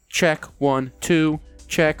Check. 1, 2.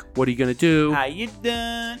 Check. What are you gonna do? How you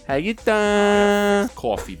done? How you done?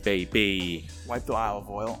 Coffee, baby. Wipe the olive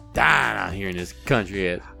oil. Dying out here in this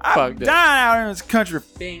country. I'm dying out in this country.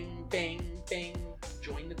 Bing, bing, bing.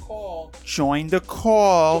 Join the call. Join the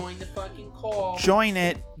call. Join the fucking call. Join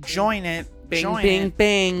it. Join it. Bing, Join bing, it.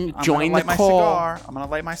 bing. I'm Join gonna the light call. my cigar. I'm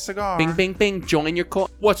gonna light my cigar. Bing, bing, bing. Join your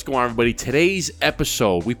call. What's going on, everybody? Today's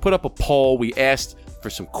episode, we put up a poll. We asked for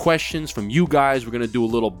some questions from you guys. We're going to do a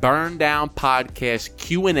little Burn Down podcast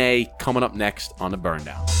Q&A coming up next on the Burn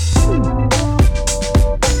Down.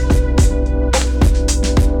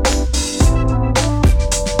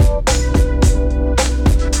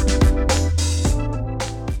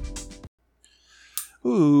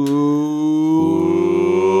 Ooh.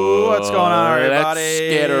 What's going on, everybody? Let's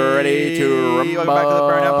get ready to rumble. Welcome back to the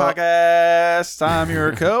Burn Down Podcast. I'm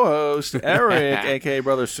your co-host, Eric, a.k.a.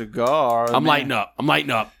 Brother Cigar. I'm lighting up.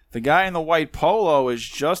 The guy in the white polo is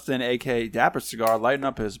Justin, a.k.a. Dapper Cigar, lighting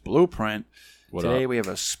up his blueprint. Today we have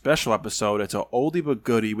a special episode. It's an oldie but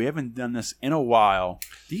goodie. We haven't done this in a while.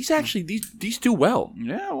 These do well.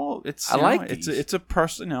 Yeah, well, it's a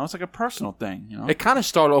person. It's like a personal thing. It kind of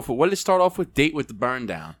started off with, what did it start off with? Date with the Burn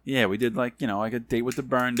Down. Yeah, we did like a date with the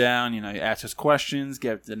Burn Down. You ask us questions,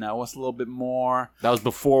 get to know us a little bit more. That was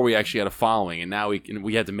before we actually had a following, and now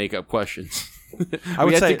we had to make up questions. I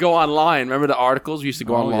would we had say to go online. Remember the articles? We used to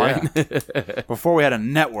go online. Yeah. Before we had a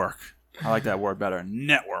network. I like that word better.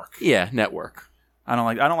 Network. Yeah, network. I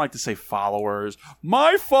don't like to say followers.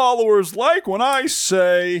 My followers like when I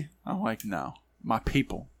say. I'm like, no. My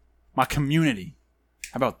people. My community.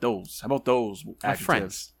 How about those? My adjectives?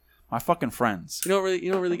 friends. My fucking friends. You know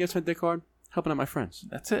what really gets my dick hard? Helping out my friends.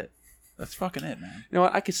 That's it. That's fucking it, man. You know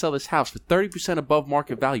what? I could sell this house for 30% above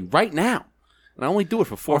market value right now. And I only do it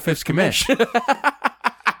for 4/5 commission.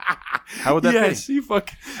 How would that be? You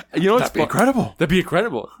fuck. You know what's That'd be incredible. That'd be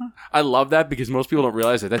incredible. I love that because most people don't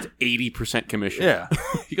realize that that's 80% commission. Yeah.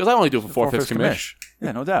 He goes, I only do it for 4/5 commission.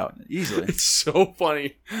 Yeah, no doubt. Easily. It's so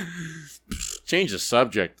funny. Change the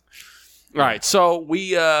subject. All right, so we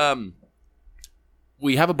have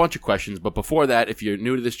a bunch of questions, but before that, if you're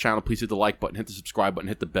new to this channel, please hit the like button, hit the subscribe button,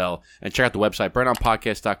 hit the bell, and check out the website,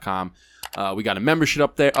 burndownpodcast.com. We got a membership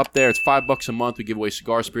up there. It's $5 a month. We give away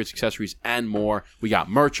cigars, spirits, accessories, and more. We got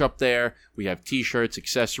merch up there. We have T-shirts,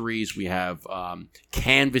 accessories. We have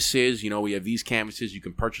canvases. We have these canvases. You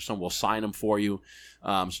can purchase them. We'll sign them for you.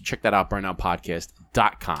 So check that out,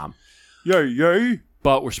 burndownpodcast.com. Yay.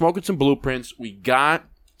 But we're smoking some blueprints. We got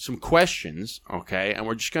some questions, okay? And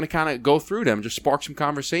we're just going to kind of go through them, just spark some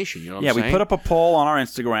conversation. You know what I'm saying? We put up a poll on our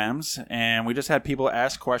Instagrams, and we just had people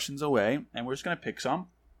ask questions away, and we're just going to pick some.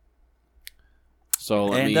 So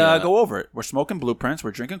let me go over it. We're smoking blueprints.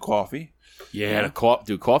 We're drinking coffee. Yeah,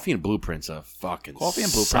 dude, coffee and blueprints are fucking Coffee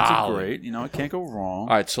and blueprints solid. are great. It can't go wrong.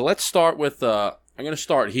 All right, so let's start with, I'm going to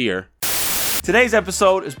start here. Today's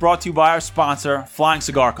episode is brought to you by our sponsor, Flying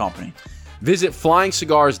Cigar Company. Visit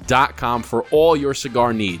flyingcigars.com for all your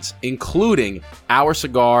cigar needs, including our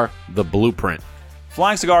cigar, The Blueprint.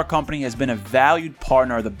 Flying Cigar Company has been a valued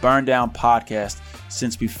partner of the Burn Down podcast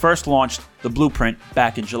since we first launched The Blueprint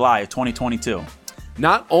back in July of 2022.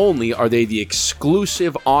 Not only are they the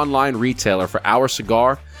exclusive online retailer for our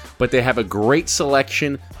cigar, but they have a great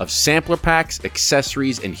selection of sampler packs,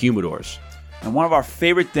 accessories, and humidors. And one of our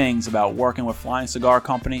favorite things about working with Flying Cigar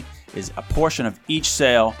Company is a portion of each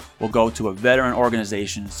sale will go to a veteran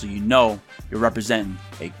organization, so you're representing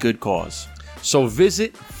a good cause. So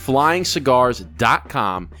visit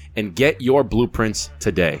flyingcigars.com and get your blueprints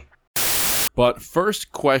today. But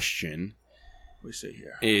first question we see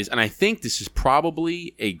here is, and I think this is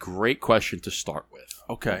probably a great question to start with.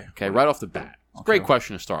 Okay, right off the bat. Great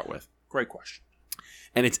question to start with. Great question.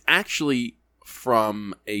 And it's actually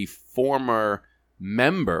from a former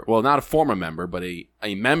member, well, not a former member, but a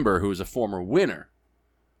member who is a former winner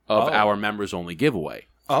of our members only giveaway.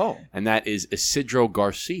 Oh. And that is Isidro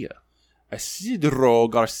Garcia. Isidro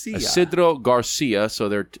Garcia. So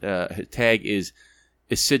their tag is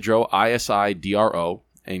Isidro, Isidro,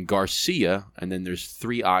 and Garcia, and then there's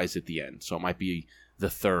 3 I's at the end. So it might be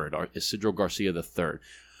the third, or Isidro Garcia the third.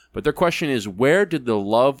 But their question is, where did the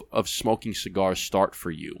love of smoking cigars start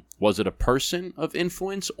for you? Was it a person of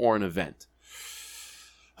influence or an event?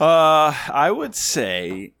 I would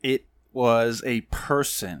say it was a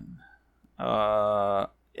person. I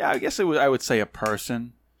guess I would say a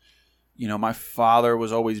person. My father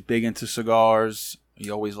was always big into cigars.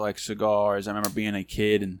 He always liked cigars. I remember being a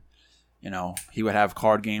kid and he would have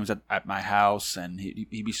card games at my house, and he'd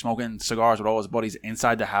be smoking cigars with all his buddies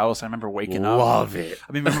inside the house. I remember waking up. Love it.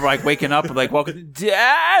 I remember waking up and welcome,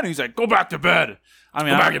 Dad. And he's like, go back to bed. I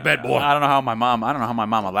mean, go back to bed, boy. I don't know how my mom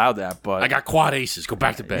allowed that, but I got quad aces. Go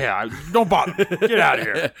back to bed. Yeah, don't bother. Get out of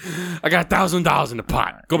here. I got $1,000 in the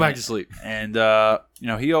pot. Go back to sleep. And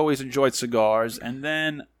he always enjoyed cigars, and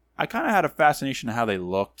then I kind of had a fascination of how they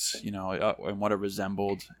looked, and what it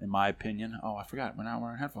resembled, in my opinion. Oh, I forgot. We're not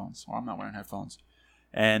wearing headphones. Well, I'm not wearing headphones.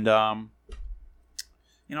 And, I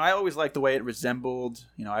always liked the way it resembled.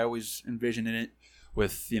 I always envisioned it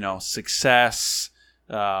with, success,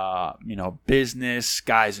 business,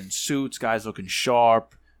 guys in suits, guys looking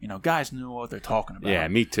sharp. Guys knew what they're talking about. Yeah,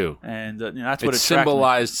 me too. And that's what it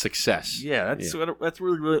symbolized success. Yeah, that's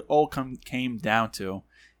really all came down to.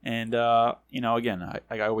 And, again,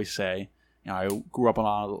 I always say, I grew up on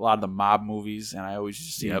a lot of the mob movies, and I always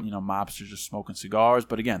just see, mobsters just smoking cigars.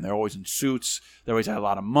 But, again, they're always in suits. They always had a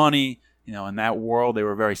lot of money. In that world, they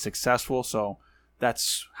were very successful. So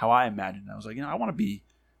that's how I imagined it. I was like, I want to be,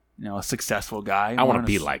 a successful guy. I want to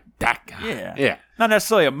be like that guy. Yeah. Yeah. Not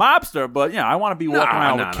necessarily a mobster, but, I want to be walking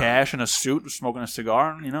around with cash and a suit, smoking a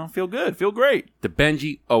cigar, and, feel good, feel great. The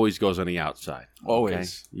Benji always goes on the outside.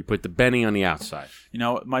 Always. Okay? You put the Benny on the outside.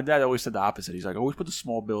 My dad always said the opposite. He's like, always put the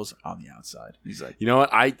small bills on the outside. He's like, you know what?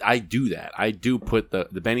 I do that. I do put the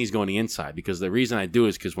Bennies go on the inside, because the reason I do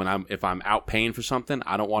is because if I'm out paying for something,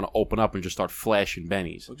 I don't want to open up and just start flashing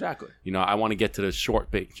Bennies. Exactly. I want to get to the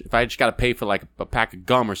short page. If I just got to pay for like a pack of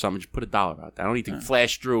gum or something, just put $1 out there. I don't need to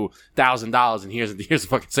flash through $1,000 and here's a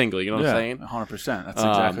fucking single. You know what I'm saying? 100%. That's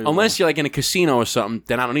exactly. Unless you're like in a casino or something,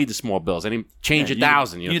 then I don't need the small bills. I need change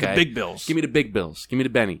 1,000. You need the big bills. Give me the big bills. Give me the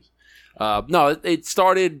Bennies. No, it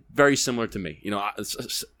started very similar to me.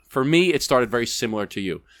 For me, it started very similar to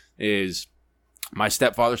you. Is my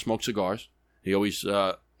stepfather smoked cigars. He always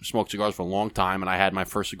smoked cigars for a long time, and I had my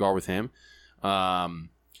first cigar with him. And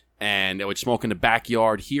I would smoke in the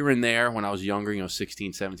backyard here and there when I was younger,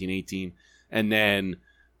 16, 17, 18. And then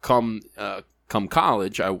come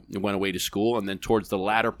college, I went away to school. And then towards the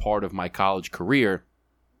latter part of my college career,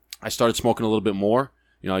 I started smoking a little bit more.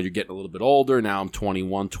 You're getting a little bit older. Now I'm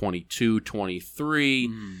 21, 22,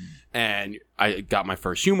 23. And I got my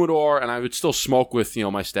first humidor. And I would still smoke with,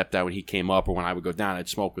 my stepdad when he came up, or when I would go down, I'd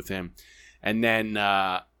smoke with him. And then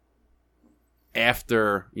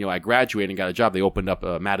after, I graduated and got a job, they opened up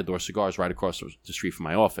Matador Cigars right across the street from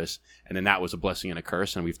my office. And then that was a blessing and a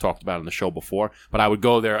curse. And we've talked about it on the show before. But I would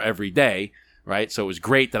go there every day. Right, so it was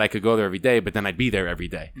great that I could go there every day, but then I'd be there every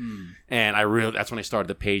day, and that's when I started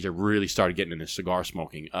the page. I really started getting into cigar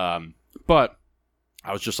smoking. But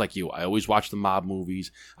I was just like you. I always watched the mob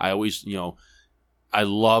movies. I always, I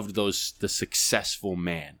loved the successful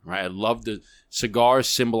man. Right, I loved the cigars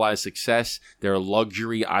symbolize success. They're a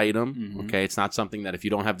luxury item. Mm-hmm. Okay, it's not something that if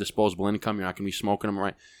you don't have disposable income, you're not going to be smoking them.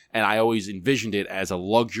 Right, and I always envisioned it as a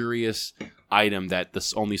luxurious item that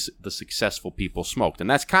only the successful people smoked. And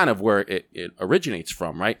that's kind of where it originates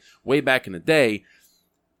from, right? Way back in the day,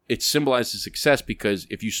 it symbolizes success because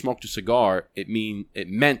if you smoked a cigar, it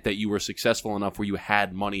meant that you were successful enough where you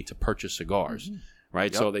had money to purchase cigars,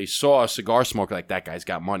 right? Yep. So they saw a cigar smoker like, that guy's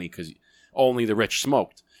got money because only the rich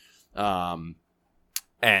smoked. And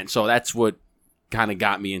so that's what kind of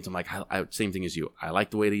got me into, like, same thing as you. I like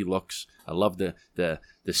the way that he looks. I love the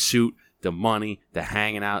suit, the money, the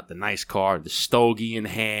hanging out, the nice car, the stogie in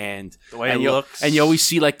hand, the way he looks, and you always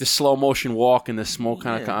see like the slow motion walk and the smoke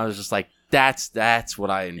kind of. I was just like, that's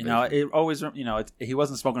what I envisioned. It always, he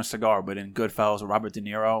wasn't smoking a cigar, but in Goodfellas with Robert De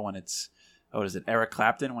Niro, when it's what is it, Eric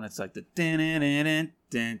Clapton, when it's like the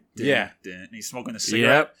and he's smoking a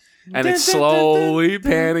cigarette. Yep. And it's slowly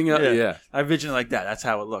panning up. Yeah. I envision it like that. That's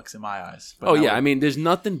how it looks in my eyes. But I mean, there's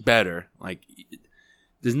nothing better. Like,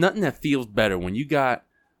 there's nothing that feels better when you got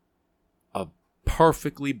a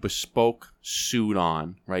perfectly bespoke suit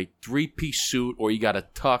on, right? 3-piece suit, or you got a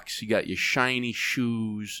tux, you got your shiny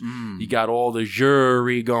shoes, you got all the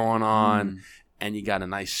jewelry going on, and you got a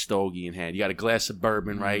nice stogie in hand. You got a glass of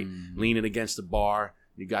bourbon, right? Leaning against the bar.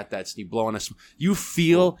 You got that, you blowing you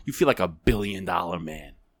feel like a $1 billion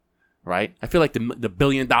man, right? I feel like the $1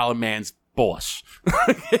 billion man's boss.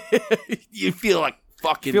 You feel like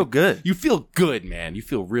fucking... You feel good. You feel good, man. You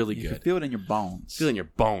feel really good. You feel it in your bones. Feel it in your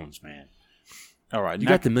bones, man. All right. You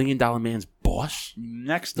got the $1 million man's boss?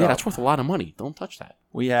 Next up. Yeah, up, that's worth a lot of money. Don't touch that.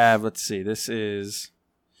 We have, let's see, this is...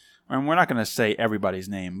 And we're not going to say everybody's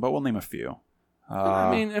name, but we'll name a few.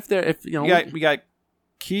 I mean, we got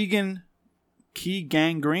Keegan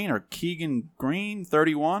Green or Keegan Green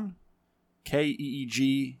 31,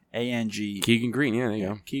 Keegang. Keegan Green, yeah, there you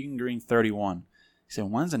go. Keegan Green 31. He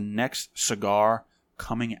said, "When's the next cigar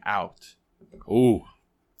coming out? Ooh.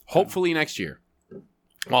 Hopefully next year.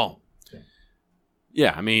 Well,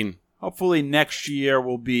 yeah, I mean... Hopefully next year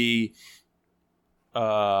will be,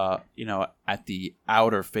 at the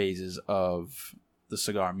outer phases of the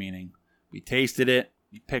cigar, meaning we tasted it,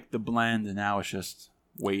 we picked the blend, and now it's just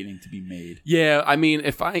waiting to be made. Yeah, I mean,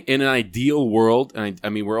 in an ideal world, and I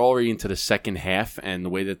mean, we're already into the second half, and the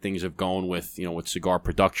way that things have gone with cigar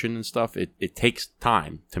production and stuff, it takes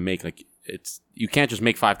time to make, like, you can't just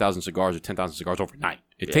make 5,000 cigars or 10,000 cigars overnight.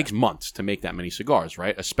 It takes months to make that many cigars,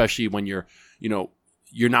 right? Especially when you're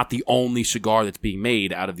not the only cigar that's being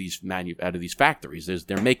made out of these factories.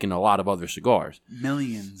 They're making a lot of other cigars,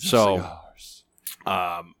 millions of cigars.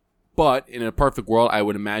 But in a perfect world, I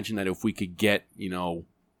would imagine that if we could get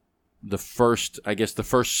the first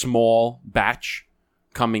small batch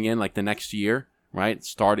coming in like the next year, right?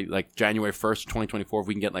 Starting like January 1st, 2024, if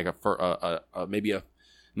we can get like maybe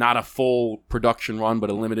not a full production run, but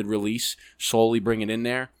a limited release, slowly bring it in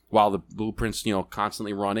there while the blueprints,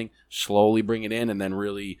 constantly running, slowly bring it in, and then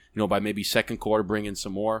really, by maybe second quarter, bring in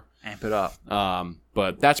some more. Amp it up.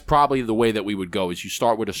 But that's probably the way that we would go, is you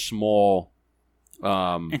start with a small...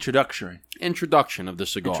 introduction of the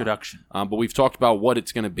cigar. But we've talked about what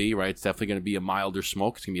it's going to be, right? It's definitely going to be a milder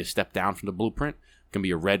smoke. It's going to be a step down from the blueprint. It's going to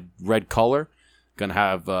be a red color. Going to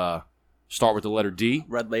have... start with the letter D.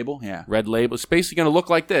 Red label, yeah. Red label. It's basically going to look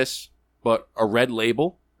like this, but a red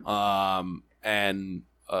label, and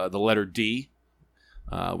the letter D.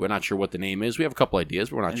 We're not sure what the name is. We have a couple ideas,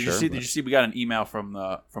 but we're not sure. Did you see? We got an email from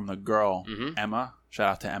the girl, Emma. Shout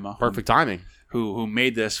out to Emma. Perfect timing. Who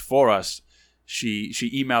made this for us? She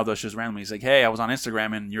emailed us just randomly. She's like, "Hey, I was on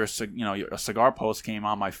Instagram and your cigar post came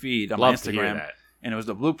on my feed on my Instagram, to hear that. And it was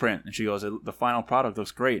the blueprint." And she goes, "The final product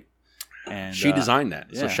looks great." And she designed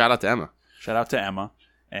that. So shout out to Emma. Shout out to Emma.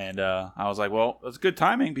 And I was like, well, it's good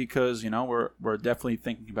timing because, we're definitely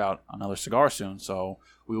thinking about another cigar soon. So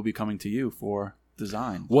we will be coming to you for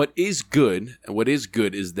design. What is good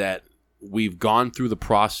is that we've gone through the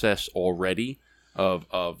process already of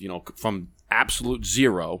from absolute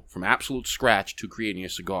zero, from absolute scratch to creating a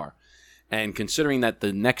cigar. And considering that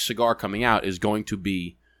the next cigar coming out is going to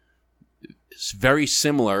be very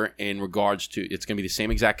similar in regards to, it's going to be the same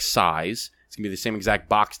exact size. It's going to be the same exact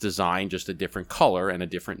box design, just a different color and a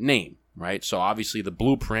different name, right? So obviously the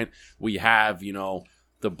blueprint, we have,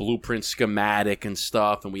 the blueprint schematic and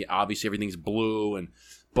stuff, and obviously everything's blue,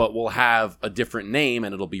 but we'll have a different name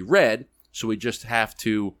and it'll be red. So we just have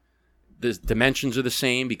to, the dimensions are the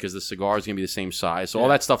same because the cigar is going to be the same size. So all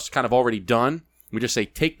that stuff's kind of already done. We just say,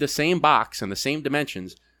 take the same box and the same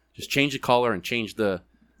dimensions, just change the color and change the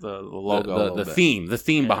logo, the theme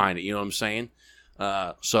behind it. You know what I'm saying?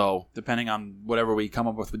 So depending on whatever we come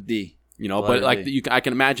up with D, but like I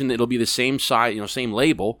can imagine that it'll be the same size, same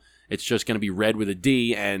label. It's just going to be red with a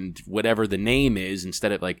D, and whatever the name is,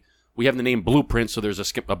 instead of like we have the name Blueprint, so there's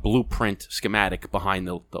a blueprint schematic behind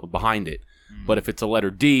behind it. But if it's a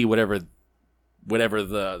letter D, whatever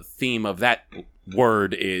the theme of that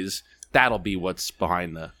word is, that'll be what's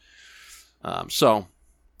behind the. So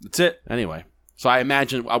that's it. Anyway, so I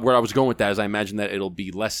imagine where I was going with that is I imagine that it'll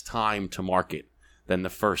be less time to market than the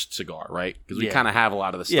first cigar, right? Because we kind of have a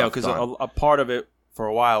lot of the stuff. Yeah, because a part of it for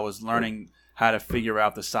a while was learning how to figure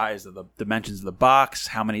out the size of the dimensions of the box,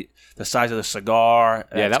 the size of the cigar.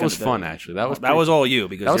 Yeah, that was fun actually. That was all you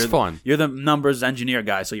because that was fun. You're the numbers engineer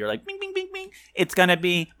guy, so you're like, bing, bing, bing, bing. It's gonna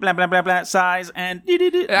be blah blah blah blah size and.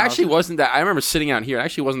 It actually wasn't that. I remember sitting out here. It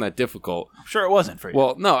actually wasn't that difficult. I'm sure it wasn't for you.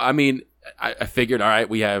 Well, no, I mean, I figured, all right,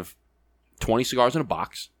 we have 20 cigars in a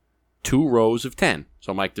box, 2 rows of 10.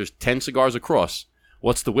 So I'm like, there's 10 cigars across.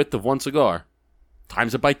 What's the width of one cigar?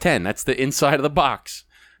 Times it by 10. That's the inside of the box.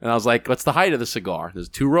 And I was like, what's the height of the cigar? There's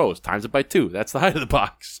 2 rows. Times it by 2. That's the height of the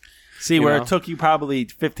box. See, it took you probably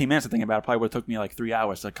 15 minutes to think about it, probably would have took me like 3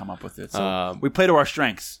 hours to come up with it. So we played to our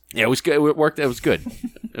strengths. Yeah, it was good. It worked. It was good.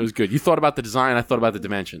 It was good. You thought about the design. I thought about the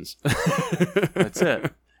dimensions. That's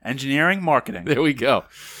it. Engineering, marketing. There we go.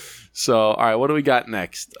 So, all right, what do we got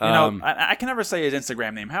next? I can never say his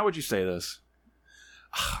Instagram name. How would you say this?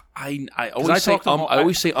 I always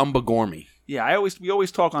say Umbagormy. Yeah, we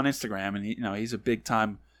always talk on Instagram, and he's a big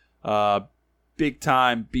time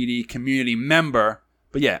BD community member.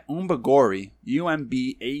 But yeah, Umbagormy,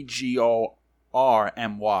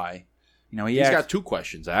 UMBAGORMY. He's got 2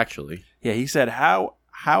 questions actually. Yeah, he said how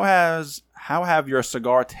have your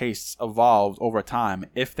cigar tastes evolved over time,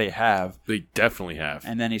 if they have? They definitely have.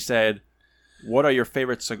 And then he said, what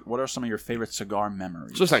are some of your favorite cigar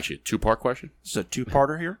memories? So it's actually a 2-part question. It's a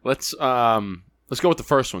 2-parter here. Let's go with the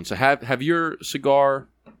first one. So has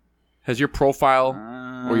your profile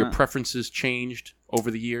or your preferences changed over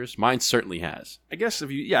the years? Mine certainly has. I guess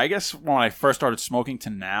I guess when I first started smoking to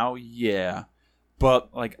now, yeah.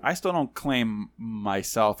 But like I still don't claim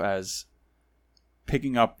myself as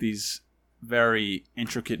picking up these very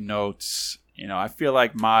intricate notes. You know, I feel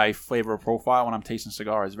like my flavor profile when I'm tasting a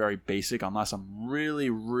cigar is very basic unless I'm really,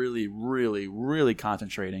 really, really, really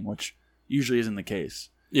concentrating, which usually isn't the case.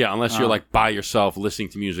 Yeah, unless you're like by yourself listening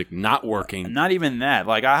to music, not working. Not even that.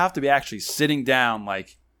 Like I have to be actually sitting down,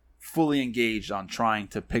 like fully engaged on trying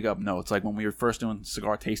to pick up notes. Like when we were first doing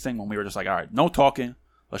cigar tasting, when we were just like, all right, no talking,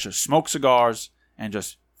 let's just smoke cigars and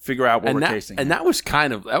just figure out what we're tasting. And that was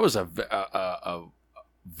a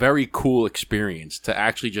very cool experience to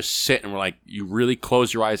actually just sit and like you really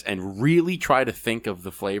close your eyes and really try to think of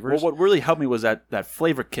the flavors. Well, what really helped me was that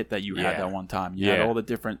flavor kit that you had that one time. You had all the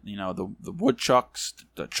different, you know, the woodchucks,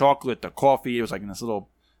 the chocolate, the coffee. It was like in this little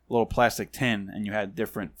plastic tin, and you had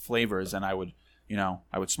different flavors. And I would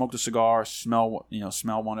smoke the cigar, smell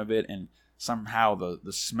one of it, and somehow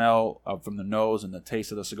the smell from the nose and the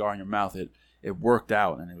taste of the cigar in your mouth, it worked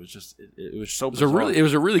out, and it was just it was so bizarre. It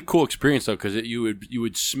was a really cool experience though, because you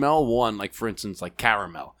would smell one, like for instance, like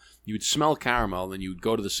caramel. You would smell caramel, then you would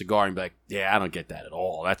go to the cigar and be like, yeah, I don't get that at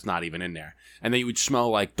all. That's not even in there. And then you would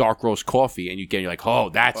smell like dark roast coffee, and you're like,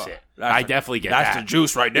 oh, that's it. I definitely get that. That's the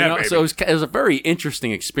juice right there, baby. So it was a very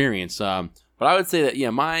interesting experience. But I would say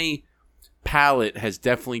that my palate has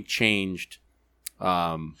definitely changed.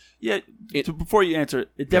 Before you answer,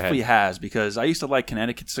 it definitely has, because I used to like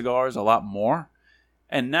Connecticut cigars a lot more,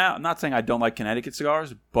 and now I'm not saying I don't like Connecticut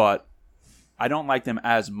cigars, but I don't like them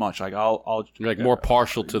as much. Like I'll you're like more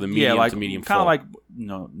partial to the medium to medium, kind of like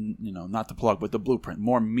not to plug, but the Blueprint,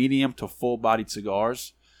 more medium to full bodied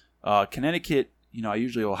cigars. Connecticut, I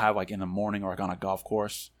usually will have like in the morning or like on a golf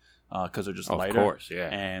course because they're just lighter. Of course, yeah,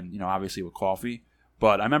 and obviously with coffee.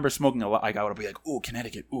 But I remember smoking a lot. Like I would be like, ooh,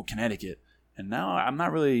 Connecticut. And now I'm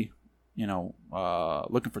not really,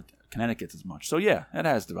 looking for Connecticut as much. So yeah, it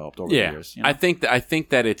has developed over the years. I think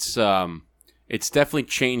that it's definitely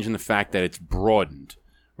changed in the fact that it's broadened,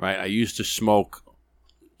 right? I used to smoke.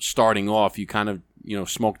 Starting off, you kind of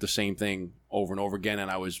smoke the same thing over and over again,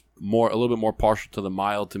 and I was a little bit more partial to the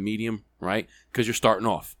mild to medium, right? Because you're starting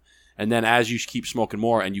off. And then as you keep smoking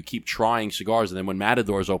more and you keep trying cigars, and then when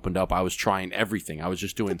Matadors opened up, I was trying everything. I was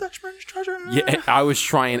just doing the Dutchman's treasure. Yeah, I was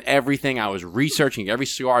trying everything. I was researching every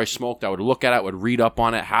cigar I smoked. I would look at it, would read up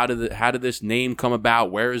on it. How did this name come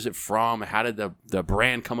about? Where is it from? How did the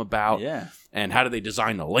brand come about? Yeah. And how did they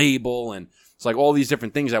design the label? And it's like all these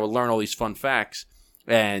different things. I would learn all these fun facts,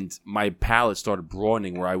 and my palate started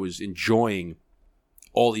broadening where I was enjoying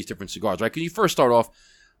all these different cigars. Right? Because you first start off,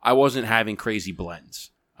 I wasn't having crazy blends.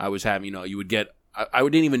 I was having, you would get, I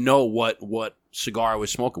didn't even know what cigar I was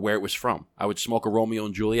smoking, where it was from. I would smoke a Romeo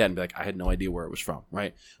and Juliet and be like, I had no idea where it was from,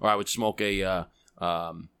 right? Or I would smoke I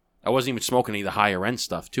wasn't even smoking any of the higher end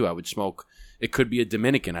stuff too. I would smoke, it could be a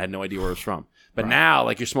Dominican. I had no idea where it was from. But now,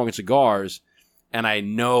 like, you're smoking cigars, and I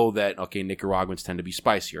know that, okay, Nicaraguans tend to be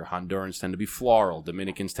spicier, Hondurans tend to be floral,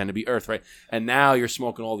 Dominicans tend to be earth, right? And now you're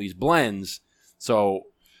smoking all these blends, and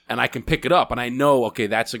I can pick it up, and I know, okay,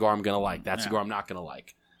 that cigar I'm going to like, that cigar I'm not going to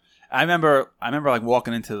like. I remember like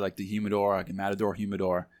walking into like the humidor, like a Matador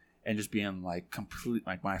humidor, and just being like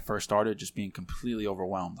like when I first started, just being completely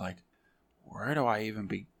overwhelmed. Like, where do I even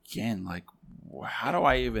begin? Like, what do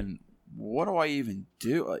I even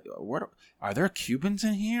do? Like, are there Cubans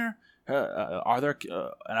in here? Are there?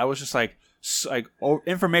 And I was just like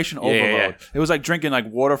information overload. Yeah. It was like drinking like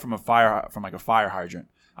water from a fire hydrant.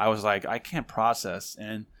 I was like, I can't process,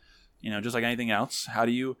 and just like anything else, how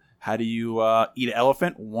do you eat an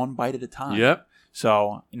elephant one bite at a time? Yep.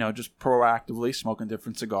 So, just proactively smoking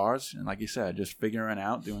different cigars. And like you said, just figuring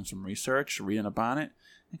out, doing some research, reading up on it,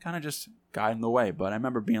 and kind of just guiding the way. But I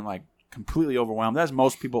remember being like completely overwhelmed, as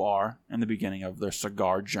most people are in the beginning of their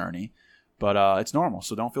cigar journey. But it's normal,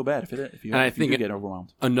 so don't feel bad if you do get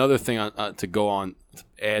overwhelmed. Another thing to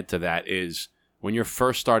add to that is, when you're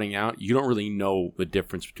first starting out, you don't really know the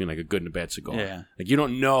difference between like a good and a bad cigar. Yeah. Like you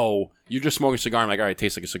don't know. You're just smoking a cigar and like, all right, it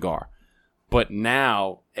tastes like a cigar. But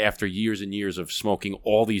now, after years and years of smoking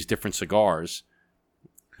all these different cigars,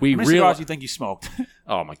 how many cigars do you think you smoked?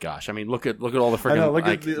 Oh my gosh! I mean, look at all the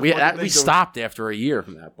freaking. We stopped after a year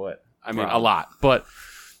from that, but I mean a lot. But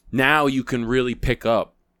now you can really pick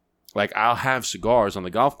up. Like, I'll have cigars on the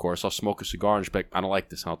golf course. I'll smoke a cigar and just be like, I don't like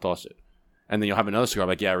this, and I'll toss it. And then you'll have another cigar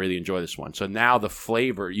like, yeah, I really enjoy this one. So now the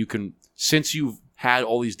flavor, you can, since you've had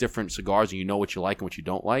all these different cigars and you know what you like and what you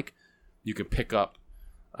don't like, you can pick up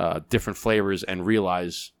different flavors and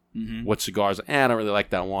realize what cigars, I don't really like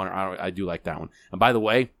that one, or I do like that one. And by the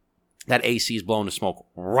way, that AC is blowing the smoke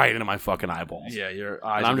right into my fucking eyeballs. Yeah, your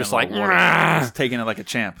eyes. And I'm just like, just taking it like a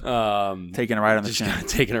champ. Taking it right on the chin.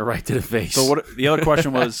 Taking it right to the face. So what? The other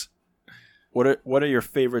question was, what are your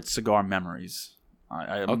favorite cigar memories?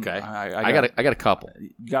 I got a couple.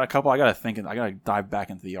 You got a couple. I got to dive back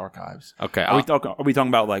into the archives. Okay. Are we talking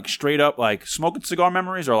about like straight up like smoking cigar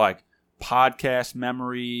memories or like podcast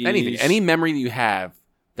memories? Anything, any memory that you have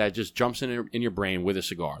that just jumps in your brain with a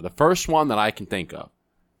cigar. The first one that I can think of,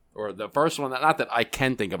 or the first one not that I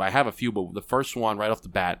can think of. I have a few, but the first one right off the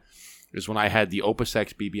bat is when I had the Opus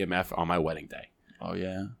X BBMF on my wedding day. Oh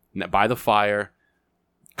yeah. By the fire,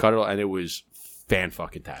 cut it, and it was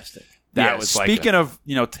fan-fucking-tastic. That was speaking of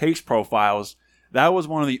taste profiles, that was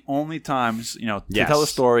one of the only times to tell the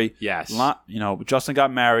story. Yes, Justin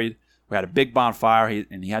got married. We had a big bonfire,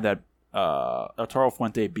 and he had that Arturo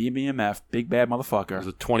Fuente BBMF, big bad motherfucker. It was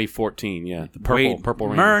a 2014, the purple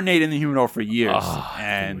rain. Marinated in the humidor for years,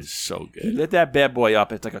 and it was so good. He lit that bad boy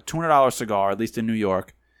up. It's like a $200 cigar, at least in New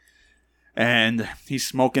York, and he's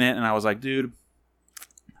smoking it. And I was like, dude,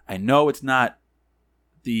 I know it's not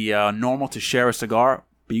the normal to share a cigar,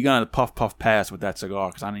 but you gotta puff pass with that cigar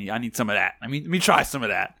because I need some of that. Let me try some of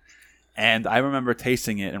that. And I remember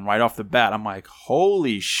tasting it, and right off the bat, I'm like,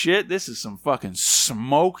 holy shit, this is some fucking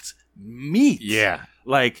smoked meat. Yeah,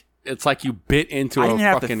 like it's like you bit into a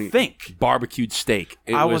fucking barbecued steak.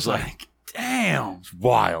 I was like, damn, it's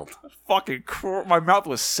wild. Fucking, my mouth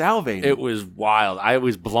was salivating. It was wild. I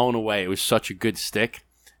was blown away. It was such a good stick.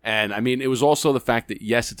 And, I mean, it was also the fact that,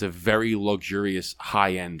 yes, it's a very luxurious,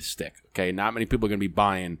 high-end stick, okay? Not many people are going to be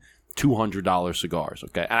buying $200 cigars,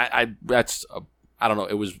 okay? And I don't know,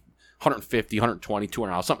 it was $150, $120,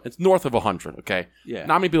 $200, something. It's north of $100, okay? Yeah.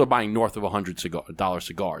 Not many people are buying north of $100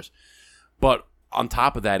 cigars. But on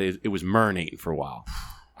top of that, it was Murnane for a while.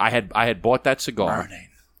 I had bought that cigar. Murnane.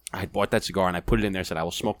 I had bought that cigar, and I put it in there and said, I will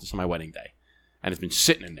smoke this on my wedding day. And it's been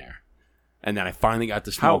sitting in there. And then I finally got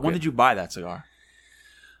to smoke it. When did you buy that cigar?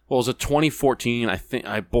 Well, it was a 2014. I think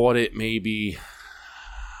I bought it maybe,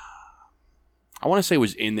 I want to say it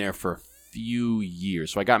was in there for a few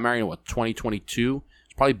years. So I got married in, 2022?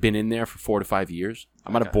 It's probably been in there for 4 to 5 years.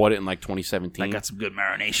 I might have bought it in like 2017. I got some good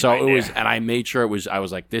marination. So it was, and I made sure I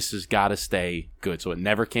was like, this has got to stay good. So it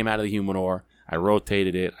never came out of the humidor. I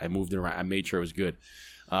rotated it. I moved it around. I made sure it was good.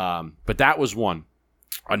 But that was one.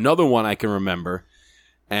 Another one I can remember,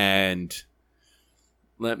 and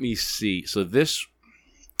let me see. So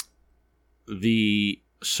the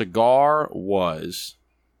cigar was,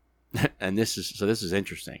 and this is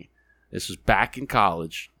interesting. This was back in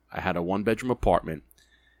college. I had a 1-bedroom apartment,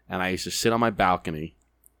 and I used to sit on my balcony.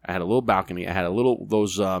 I had a little balcony. I had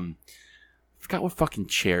those, I forgot what fucking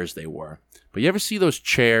chairs they were. But you ever see those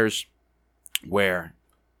chairs where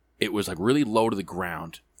it was like really low to the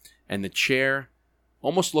ground, and the chair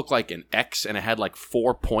almost looked like an X, and it had like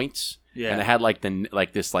 4 points? Yeah. And it had like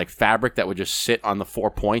this fabric that would just sit on the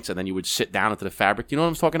 4 points, and then you would sit down into the fabric. You know what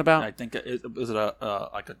I'm talking about? I think was it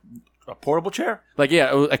a portable chair? Like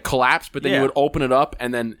it collapsed, but then you would open it up,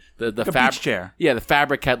 and then the fabric chair. Yeah, the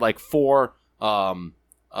fabric had like 4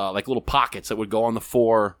 like little pockets that would go on the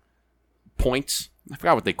 4 points. I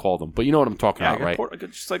forgot what they called them, but you know what I'm talking about, right?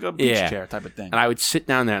 Just like a beach chair type of thing. And I would sit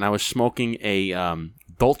down there, and I was smoking a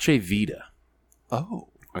Dolce Vita. Oh.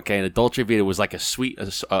 Okay, and a Dolce Vita was like a sweet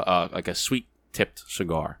tipped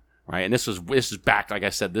cigar, right? And this is back, like I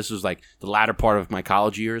said, this was like the latter part of my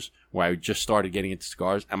college years where I just started getting into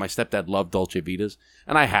cigars, and my stepdad loved Dolce Vitas,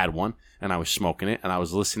 and I had one, and I was smoking it, and I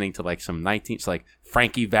was listening to like some like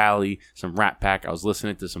Frankie Valli, some Rat Pack. I was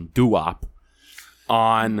listening to some doo-wop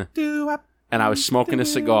on, and I was smoking a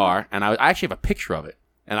cigar, and I actually have a picture of it,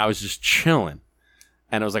 and I was just chilling,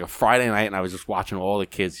 and it was like a Friday night, and I was just watching all the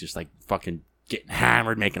kids just like fucking getting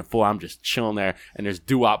hammered, making a fool. I'm just chilling there, and there's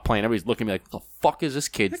doo-wop playing. Everybody's looking at me like, what the fuck is this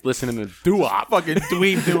kid listening to doo-wop? Fucking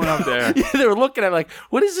dweeb doing up there. Yeah, they were looking at me like,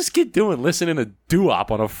 what is this kid doing listening to doo-wop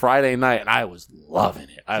on a Friday night? And I was loving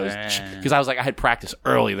it. Because I was like, I had practice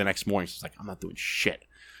early the next morning, so I was like, I'm not doing shit.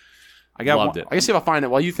 Loved it. I can see if I find it.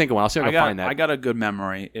 While you think of one, I'll see if I can find that. I got a good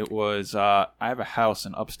memory. It was, I have a house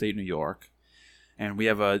in upstate New York, and we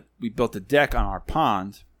built a deck on our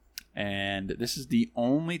pond. And this is the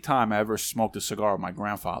only time I ever smoked a cigar with my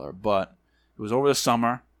grandfather. But it was over the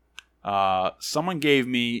summer. Someone gave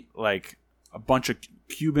me like a bunch of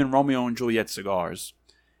Cuban Romeo and Juliet cigars.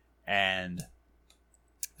 And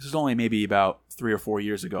this was only maybe about 3 or 4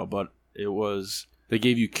 years ago. But it was... They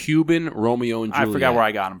gave you Cuban Romeo and Juliet. I forgot where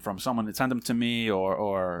I got them from. Someone that sent them to me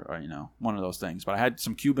or one of those things. But I had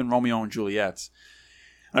some Cuban Romeo and Juliets.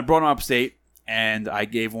 And I brought them upstate. And I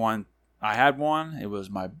gave one... I had one. It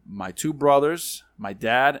was my 2 brothers, my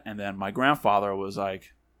dad, and then my grandfather was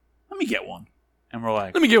like, let me get one. And we're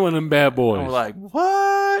like, let me get one of them bad boys. And we're like,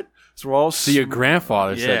 what? So we're all. So your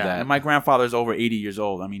grandfather said that. And my grandfather's over 80 years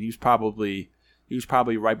old. I mean, he was probably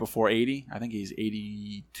right before 80. I think he's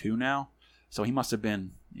 82 now. So he must have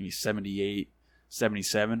been maybe 78,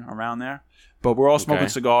 77, around there. But we're all smoking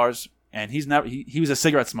cigars, and he's never. He was a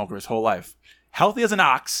cigarette smoker his whole life. Healthy as an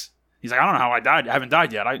ox. He's like, I don't know how I died. I haven't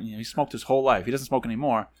died yet. He smoked his whole life. He doesn't smoke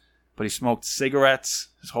anymore, but he smoked cigarettes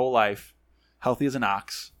his whole life. Healthy as an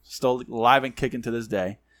ox. Still alive and kicking to this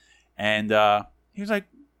day. And he was like,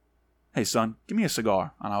 hey, son, give me a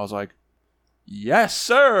cigar. And I was like, yes,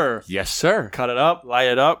 sir. Yes, sir. Cut it up, light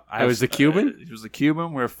it up. It was the Cuban? It was the Cuban.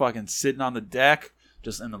 We were fucking sitting on the deck,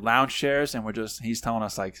 just in the lounge chairs, and he's telling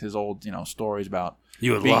us like his old, stories about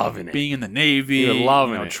being in the Navy, you were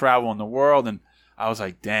loving it, traveling the world. And I was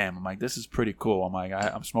like, damn. I'm like, this is pretty cool. I'm like,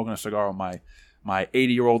 I'm smoking a cigar with my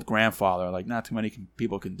 80-year-old grandfather. Like, not too many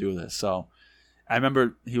people can do this. So I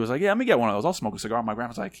remember he was like, yeah, let me get one of those. I'll smoke a cigar. My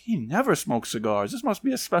grandpa's like, he never smokes cigars. This must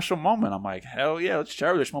be a special moment. I'm like, hell yeah, let's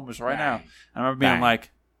cherish moments right now. I remember being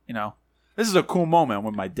like, this is a cool moment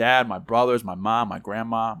with my dad, my brothers, my mom, my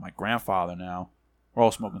grandma, my grandfather now. We're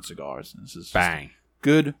all smoking cigars. And this is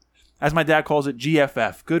good, as my dad calls it,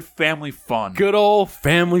 GFF. Good family fun. Good old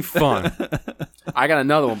family fun. I got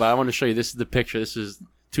another one, but I want to show you. This is the picture. This is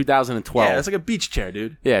 2012. Yeah, it's like a beach chair,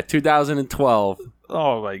 dude. Yeah, 2012.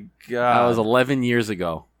 Oh, my God. That was 11 years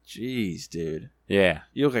ago. Jeez, dude. Yeah.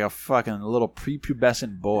 You look like a fucking little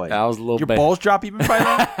prepubescent boy. That was a little Your balls drop even by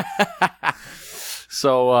then?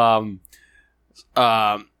 So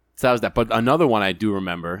that was that. But another one I do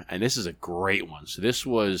remember, and this is a great one. So this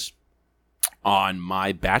was on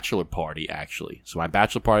my bachelor party, actually. So my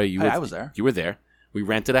bachelor party, I was there. You were there. We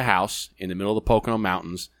rented a house in the middle of the Pocono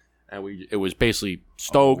Mountains, and it was basically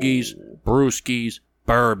stogies, brewskis,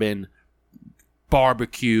 bourbon,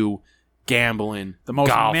 barbecue, gambling, the most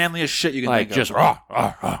golf, manliest shit you can think of. Just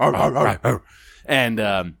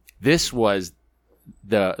and this was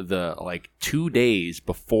the like 2 days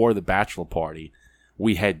before the bachelor party.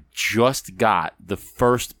 We had just got the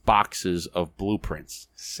first boxes of blueprints.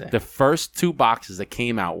 Sick. The first 2 boxes that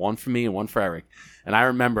came out, one for me and one for Eric. And I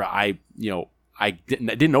remember I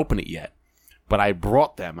didn't open it yet, but I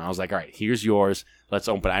brought them. And I was like, all right, here's yours. Let's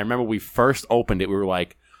open it. I remember we first opened it. We were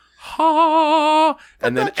like, ha!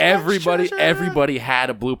 And then everybody had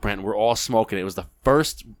a blueprint. And we're all smoking it. It was the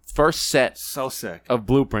first set so sick of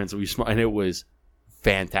blueprints we smoked, and it was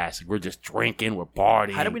fantastic. We're just drinking, we're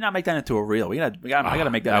partying. How did we not make that into a reel? I gotta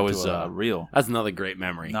make that into a reel. That's another great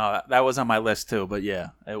memory. No, that was on my list too. But yeah,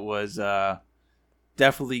 it was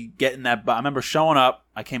definitely getting that. I remember showing up.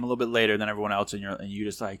 I came a little bit later than everyone else, and you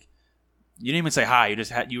just like, you didn't even say hi.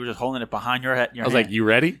 You were just holding it behind your head. I was like, "You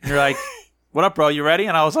ready?" You're like, "What up, bro? You ready?"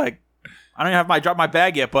 And I was like, "I don't even have dropped my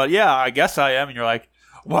bag yet, but yeah, I guess I am." And you're like,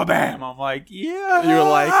 "Well, bam!" I'm like, "Yeah."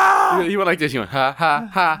 You went like this. You went ha ha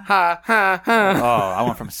ha ha ha ha. Oh, I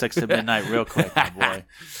went from 6 to midnight real quick, my boy.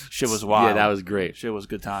 Shit was wild. Yeah, that was great. Shit was a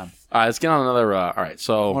good time. All right, let's get on another. All right,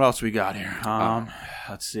 so what else we got here?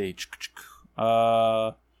 Let's see.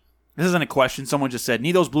 This isn't a question. Someone just said,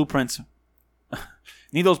 "Need those blueprints?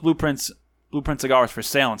 Need those blueprints cigars for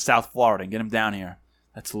sale in South Florida and get them down here."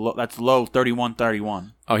 That's low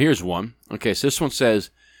 3131. Oh, here's one. Okay, so this one says,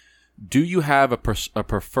 do you have a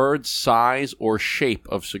preferred size or shape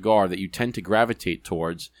of cigar that you tend to gravitate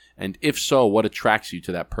towards? And if so, what attracts you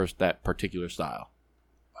to that particular style?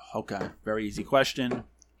 Okay, very easy question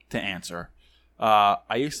to answer.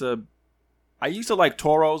 I used to like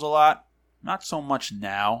Toros a lot. Not so much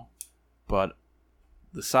now, but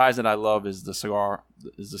the size that I love is the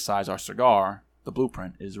size our cigar, the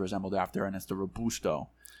blueprint, is resembled after, and it's the Robusto.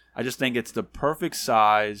 I just think it's the perfect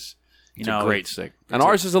size. It's a great stick. And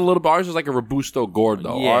ours is like a Robusto gourd,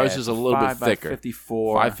 though. Yeah, ours is a little bit thicker.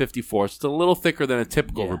 554. It's a little thicker than a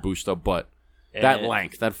typical Robusto, but that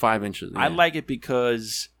length, that 5 inches. Yeah. I like it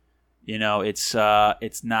because,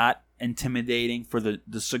 it's not intimidating for the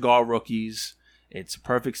cigar rookies. It's a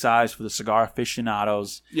perfect size for the cigar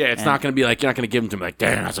aficionados. Yeah, it's not going to be like, you're not going to give them to me like,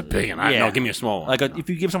 damn, that's a big one. No, give me a small one. Like if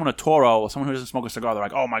you give someone a Toro, someone who doesn't smoke a cigar, they're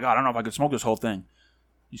like, oh my God, I don't know if I could smoke this whole thing.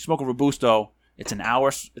 You smoke a Robusto, it's an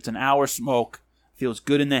hour smoke, feels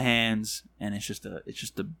good in the hands, and it's just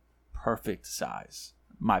the perfect size.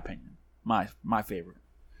 My opinion. My favorite.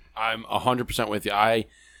 I'm 100% with you. I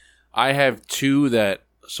have 2 that.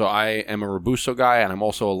 So I am a Robusto guy, and I'm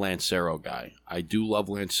also a Lancero guy. I do love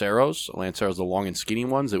Lanceros. Lanceros, the long and skinny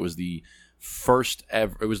ones. It was the first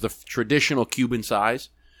ever. It was the traditional Cuban size.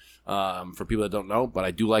 For people that don't know, but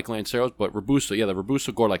I do like Lanceros. But Robusto, the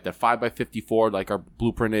Robusto gourd, like the 5x54, like our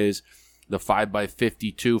blueprint is, the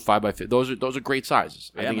 5x52, 5x50. Those are great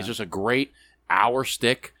sizes. I think it's just a great hour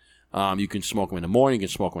stick. You can smoke them in the morning. You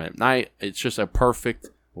can smoke them at night. It's just a perfect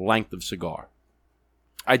length of cigar.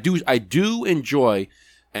 I do enjoy,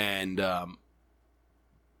 and I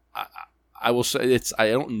will say I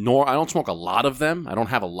don't smoke a lot of them. I don't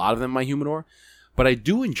have a lot of them in my humidor, but I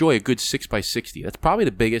do enjoy a good 6x60. That's probably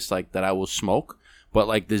the biggest that I will smoke. But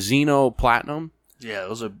like the Zeno Platinum, yeah,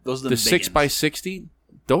 those are the 6x60.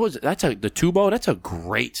 The Tubo. That's a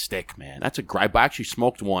great stick, man. I actually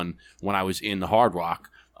smoked one when I was in the Hard Rock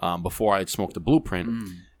before I had smoked the Blueprint,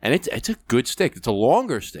 and it's a good stick. It's a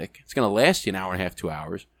longer stick. It's going to last you an hour and a half, 2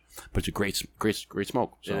 hours, but it's a great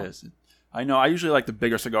smoke. So. It is. I know. I usually like the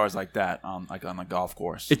bigger cigars like that, like on the golf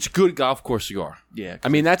course. It's a good golf course cigar. Yeah, I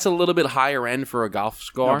mean that's a little bit higher end for a golf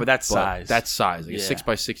cigar. No, but that's size. That's size. Like a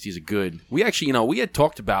 6x60 is a good. We actually, we had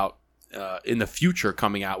talked about in the future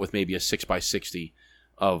coming out with maybe a 6x60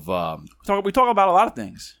 of. We talk about a lot of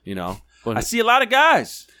things. But I see a lot of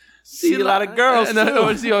guys. See a lot of girls. No,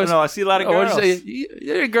 I see a lot of girls.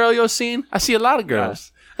 You're a girl you're seeing. I see a lot of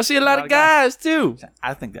girls. I see a lot of guys, too.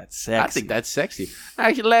 I think that's sexy.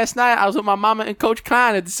 Actually, last night, I was with my mama and Coach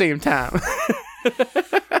Klein at the same time.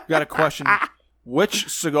 Got a question. Which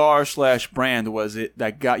cigar / brand was it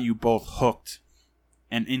that got you both hooked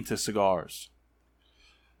and into cigars?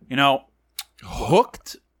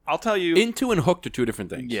 Hooked? I'll tell you. Into and hooked are two different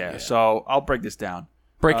things. Yeah, so I'll break this down.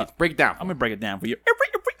 Break it down. I'm going to break it down for you.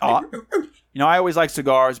 I always like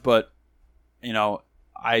cigars, but,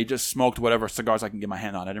 I just smoked whatever cigars I can get my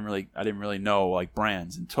hand on. I didn't really know like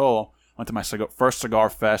brands until I went to my first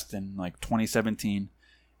cigar fest in like 2017,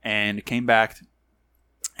 and came back,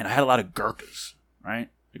 and I had a lot of Gurkhas. Right,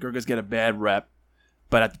 the Gurkhas get a bad rep,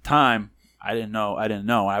 but at the time I didn't know.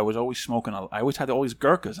 I was always smoking. I always had all these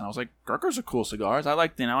Gurkhas, and I was like, Gurkhas are cool cigars. I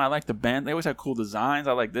like the band. They always had cool designs.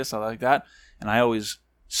 I like this. I like that, and I always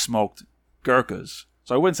smoked Gurkhas.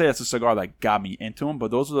 So I wouldn't say that's a cigar that got me into them,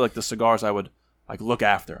 but those were like the cigars I would look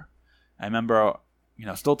after. I remember,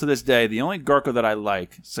 still to this day, the only Gurkha that I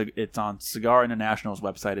like, it's on Cigar International's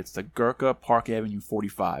website. It's the Gurkha Park Avenue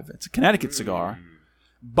 45. It's a Connecticut cigar,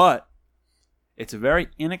 but it's a very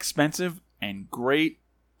inexpensive and great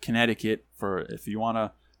Connecticut for if you want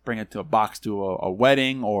to bring it to a box to a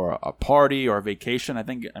wedding or a party or a vacation.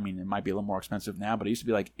 It might be a little more expensive now, but it used to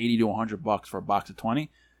be like $80 to $100 for a box of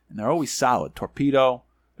 20, and they're always solid. Torpedo,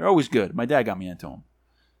 they're always good. My dad got me into them.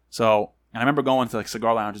 So. And I remember going to like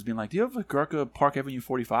cigar lounges being like, do you have a Gurkha Park Avenue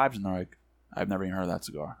 45s? And they're like, I've never even heard of that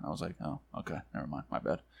cigar. And I was like, oh, okay, never mind, my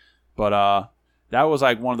bad. But that was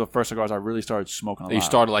like one of the first cigars I really started smoking a lot. You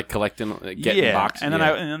started like collecting, getting boxes. And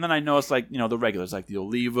then I noticed like, the regulars, like the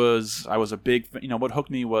Olivas. I was a big, what hooked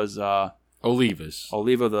me was Olivas.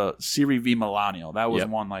 Oliva, the Serie V Milano. That was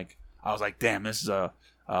one like, I was like, damn, this is a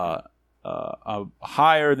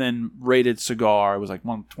higher than rated cigar. It was like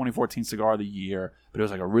 2014 cigar of the year, but it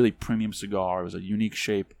was like a really premium cigar. It was a unique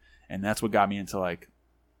shape, and that's what got me into like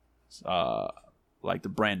the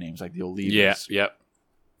brand names, like the Olivas. Yeah.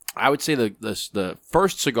 I would say the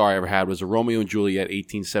first cigar I ever had was a Romeo and Juliet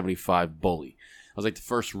 1875 Bully. It was like the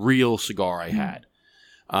first real cigar I had.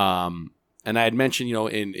 And I had mentioned,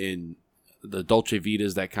 in the Dolce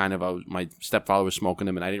Vitas that kind of my stepfather was smoking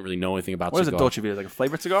them, and I didn't really know anything about. What is a Dolce Vita? Like a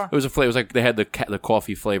flavored cigar? It was a flavor. It was like they had the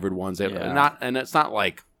coffee flavored ones. And it's not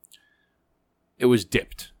like it was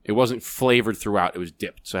dipped. It wasn't flavored throughout. It was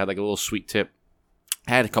dipped. So it had like a little sweet tip.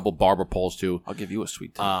 I had a couple barber poles too. I'll give you a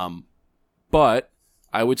sweet tip. But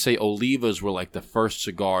I would say Olivas were like the first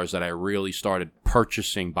cigars that I really started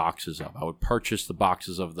purchasing boxes of. I would purchase the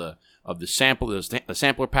boxes of the sampler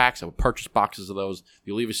packs. I would purchase boxes of those.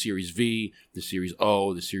 The Oliva Series V, the Series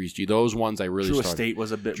O, the Series G. Those ones I really started. Drew Estate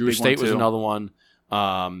was a big Drew Estate was another one.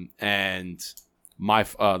 And My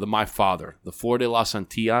Father, the Flor de las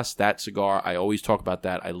Antillas, that cigar, I always talk about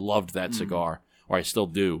that. I loved that cigar, or I still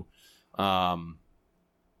do.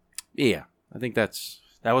 Yeah, I think that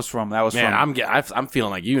was from. Man, I'm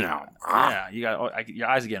feeling like you now. Yeah, your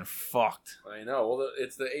eyes are getting fucked. I know. Well,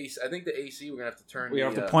 it's the AC. I think the AC. We're gonna have to turn. We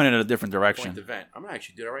have to point it in a different direction. Point the vent. I'm gonna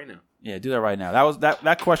actually do that right now. Yeah, do that right now.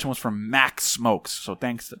 That question was from Max Smokes. So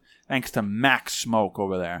thanks to Max Smoke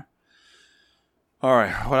over there. All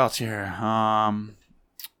right, what else here?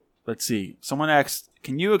 Let's see. Someone asked,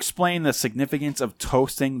 can you explain the significance of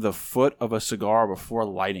toasting the foot of a cigar before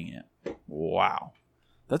lighting it? Wow.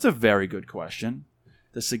 That's a very good question.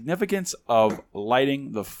 The significance of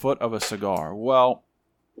lighting the foot of a cigar. Well,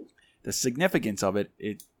 the significance of it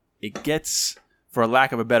gets, for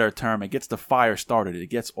lack of a better term, it gets the fire started. It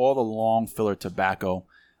gets all the long filler tobacco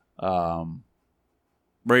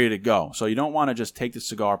ready to go. So you don't want to just take the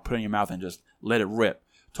cigar, put it in your mouth, and just let it rip.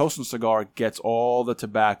 Toasting cigar gets all the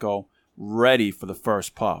tobacco ready for the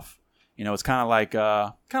first puff. You know, it's kind of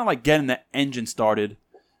like getting the engine started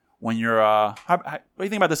when you're. What do you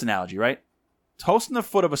think about this analogy? Right, toasting the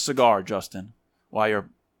foot of a cigar, Justin, while you're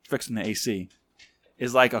fixing the AC,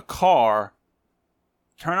 is like a car.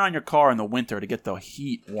 Turn on your car in the winter to get the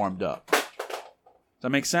heat warmed up. Does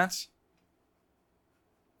that make sense?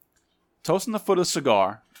 Toasting the foot of a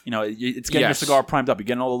cigar, you know, it's getting your cigar primed up. You're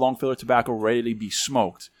getting all the long filler tobacco ready to be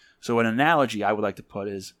smoked. So an analogy I would like to put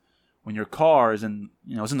is when your car is in,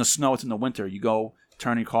 you know, it's in the snow, it's in the winter, you go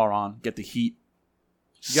turn your car on, get the heat.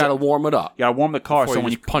 You got to warm it up. You got to warm the car. So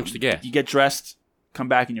when you punch the gas. You get dressed, come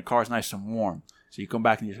back, and your car's nice and warm. So you come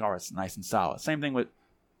back in your car, it's nice and solid. Same thing with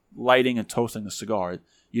lighting and toasting the cigar.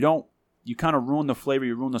 You kind of ruin the flavor,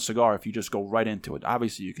 you ruin the cigar if you just go right into it.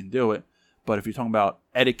 Obviously, you can do it, but if you're talking about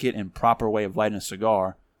etiquette and proper way of lighting a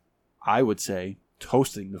cigar, I would say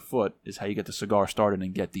toasting the foot is how you get the cigar started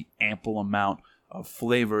and get the ample amount of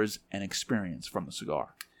flavors and experience from the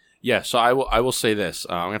cigar. Yeah, so I will say this.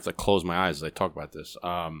 I'm gonna have to close my eyes as I talk about this.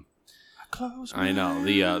 I know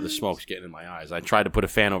the smoke's getting in my eyes. I tried to put a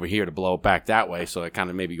fan over here to blow it back that way, so it kind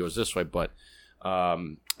of maybe goes this way, but.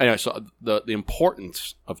 Anyway, so the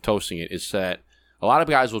importance of toasting it is that a lot of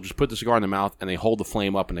guys will just put the cigar in their mouth and they hold the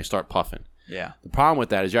flame up and they start puffing. Yeah. The problem with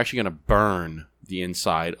that is you're actually going to burn the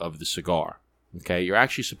inside of the cigar. Okay? You're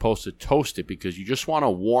actually supposed to toast it because you just want to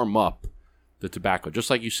warm up the tobacco. Just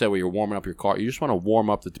like you said where you're warming up your car, you just want to warm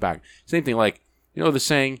up the tobacco. Same thing like, you know the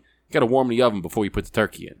saying, you got to warm the oven before you put the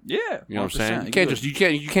turkey in. Yeah. You know what I'm saying?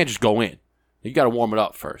 You can't just go in. You got to warm it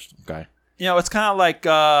up first, okay? You know, it's kind of like,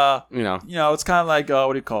 it's kind of like,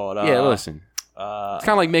 what do you call it? Listen. It's kind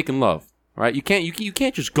of like making love, right? You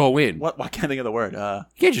can't just go in. What? I can't think of the word. You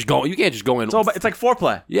can't just go in. It's like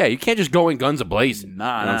foreplay. Yeah, you can't just go in guns a-blazing.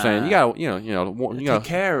 Nah, you know what I'm saying? You got to take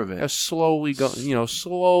care of it. Slowly go,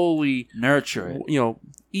 slowly nurture it.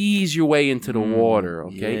 Ease your way into the water,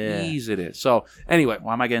 okay? Yeah. Ease it in. So, anyway,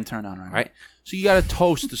 why am I getting turned on right? So you got to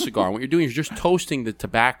toast the cigar. What you're doing is you're just toasting the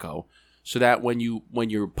tobacco so that when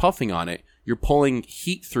you're puffing on it, you're pulling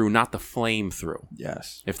heat through, not the flame through.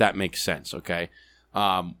 Yes. If that makes sense, okay?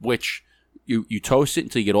 Which you toast it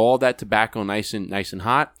until you get all that tobacco nice and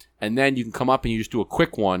hot, and then you can come up and you just do a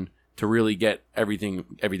quick one to really get everything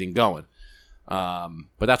going.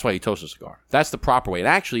 But that's why you toast a cigar. That's the proper way. And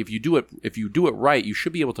actually, if you do it right, you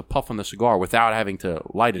should be able to puff on the cigar without having to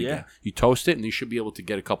light it again. You toast it, and you should be able to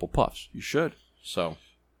get a couple puffs. You should. So.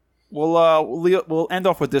 We'll end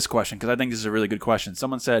off with this question because I think this is a really good question.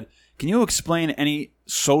 Someone said, "Can you explain any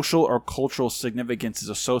social or cultural significance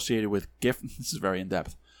associated with gift?" This is very in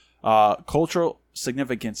depth. Cultural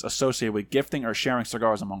significance associated with gifting or sharing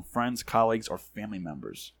cigars among friends, colleagues, or family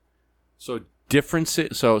members. So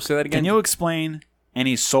differences. So say that again. Can you explain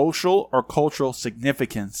any social or cultural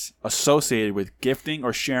significance associated with gifting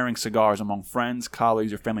or sharing cigars among friends,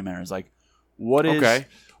 colleagues, or family members? Like, what is? Okay.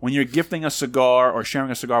 When you're gifting a cigar or sharing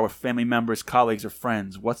a cigar with family members, colleagues, or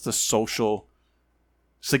friends, what's the social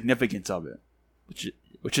significance of it?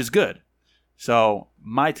 Which is good. So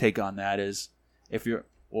my take on that is, if you're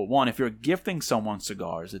gifting someone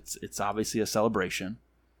cigars, it's obviously a celebration.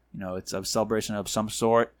 It's a celebration of some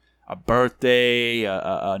sort, a birthday,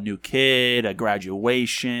 a new kid, a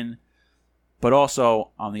graduation. But also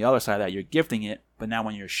on the other side of that, you're gifting it. But now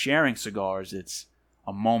when you're sharing cigars, it's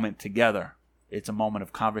a moment together. It's a moment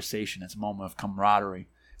of conversation. It's a moment of camaraderie.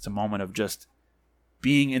 It's a moment of just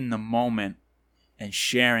being in the moment and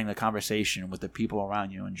sharing the conversation with the people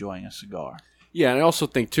around you, enjoying a cigar. Yeah, and I also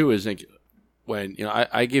think too is like when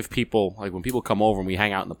I give people, like when people come over and we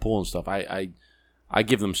hang out in the pool and stuff, I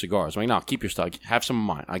give them cigars. I'm like, no, keep your stuff. Have some of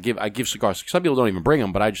mine. I give cigars. Some people don't even bring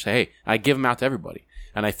them, but I just say, hey, I give them out to everybody.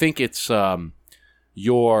 And I think it's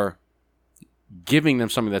your giving them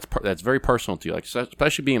something that's very personal to you, like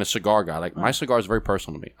especially being a cigar guy. Like my cigar is very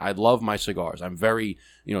personal to me. I love my cigars. I'm very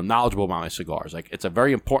knowledgeable about my cigars. Like it's a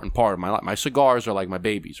very important part of my life. My cigars are like my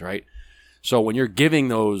babies, right? So when you're giving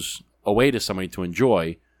those away to somebody to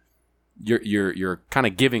enjoy, you're kind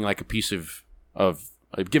of giving like a piece of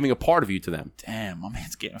giving a part of you to them. Damn, my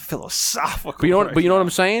man's getting philosophical. But you know what I'm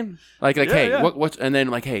saying? Like hey, yeah. What's and then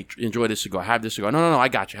like, hey, enjoy this cigar. Have this cigar. No, I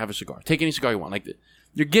got you. Have a cigar. Take any cigar you want. Like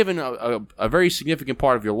you're giving a very significant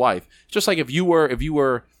part of your life. It's just like if you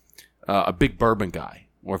were a big bourbon guy,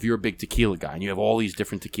 or if you're a big tequila guy, and you have all these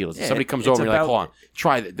different tequilas. Yeah, and somebody comes over and you're like, hold on,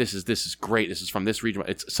 try that. This is great. This is from this region.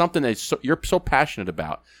 It's something that you're so passionate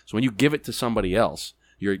about. So when you give it to somebody else,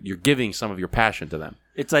 you're giving some of your passion to them.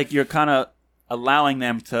 It's like you're kind of allowing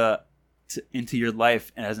them to into your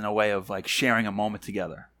life as in a way of like sharing a moment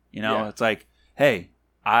together. It's like, hey,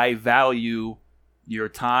 I value your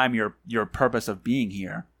time, your purpose of being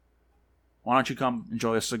here. why don't you come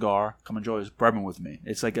enjoy a cigar? Come enjoy this bourbon with me.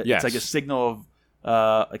 It's like it's like a signal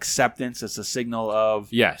of acceptance. It's a signal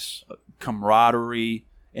of camaraderie.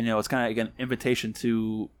 And it's kind of like an invitation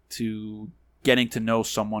to getting to know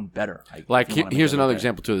someone better. Here's another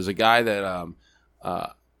example too. There's a guy that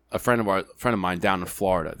a friend of mine down in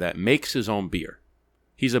Florida that makes his own beer.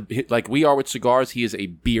 He's like we are with cigars. He is a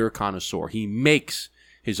beer connoisseur. He makes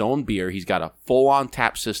his own beer. He's got a full-on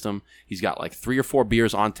tap system. He's got like 3 or 4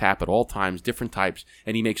 beers on tap at all times, different types,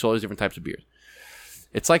 and he makes all these different types of beers.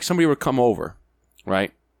 It's like somebody would come over,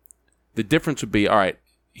 right? The difference would be, all right,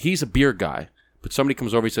 he's a beer guy, but somebody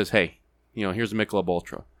comes over, he says, hey, here's a Michelob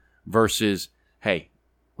Ultra, versus, hey,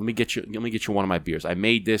 let me get you one of my beers. I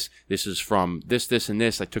made this. This is from this, and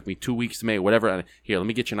this. It took me 2 weeks to make, whatever. Here, let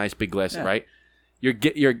me get you a nice big glass, right?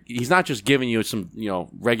 He's not just giving you some,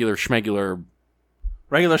 regular schmegular.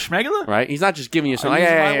 Regular schmegular? Right? He's not just giving you something.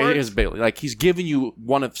 Here's a big, like he's giving you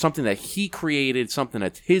one of something that he created, something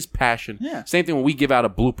that's his passion. Yeah. Same thing when we give out a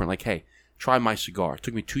blueprint, like, hey, try my cigar. It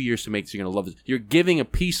took me 2 years to make this. You're gonna love this. You're giving a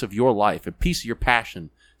piece of your life, a piece of your passion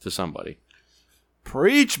to somebody.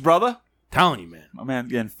 Preach, brother. Telling you, man. My man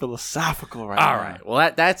getting philosophical right now. All right.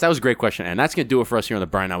 Well, that was a great question, and that's going to do it for us here on The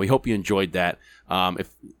Burn Down. We hope you enjoyed that.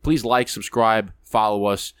 Please like, subscribe, follow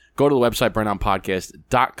us. Go to the website,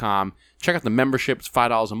 burndownpodcast.com. Check out the membership. It's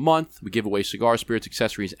 $5 a month. We give away cigars, spirits,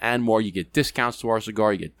 accessories, and more. You get discounts to our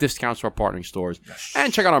cigar. You get discounts to our partnering stores. Yes.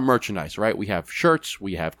 And check out our merchandise, right? We have shirts.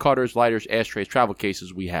 We have cutters, lighters, ashtrays, travel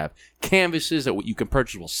cases. We have canvases that you can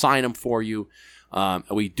purchase. We'll sign them for you.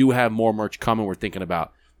 We do have more merch coming. We're thinking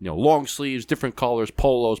about long sleeves, different colors,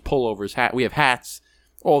 polos, pullovers, we have hats,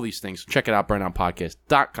 all these things. So check it out,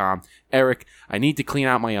 burndownpodcast.com. Eric, I need to clean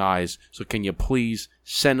out my eyes, so can you please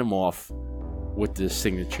send them off with the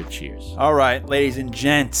signature cheers? All right, ladies and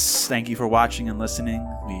gents, thank you for watching and listening.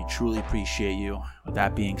 We truly appreciate you. With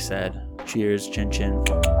that being said, cheers, chin chin,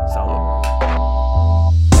 salud.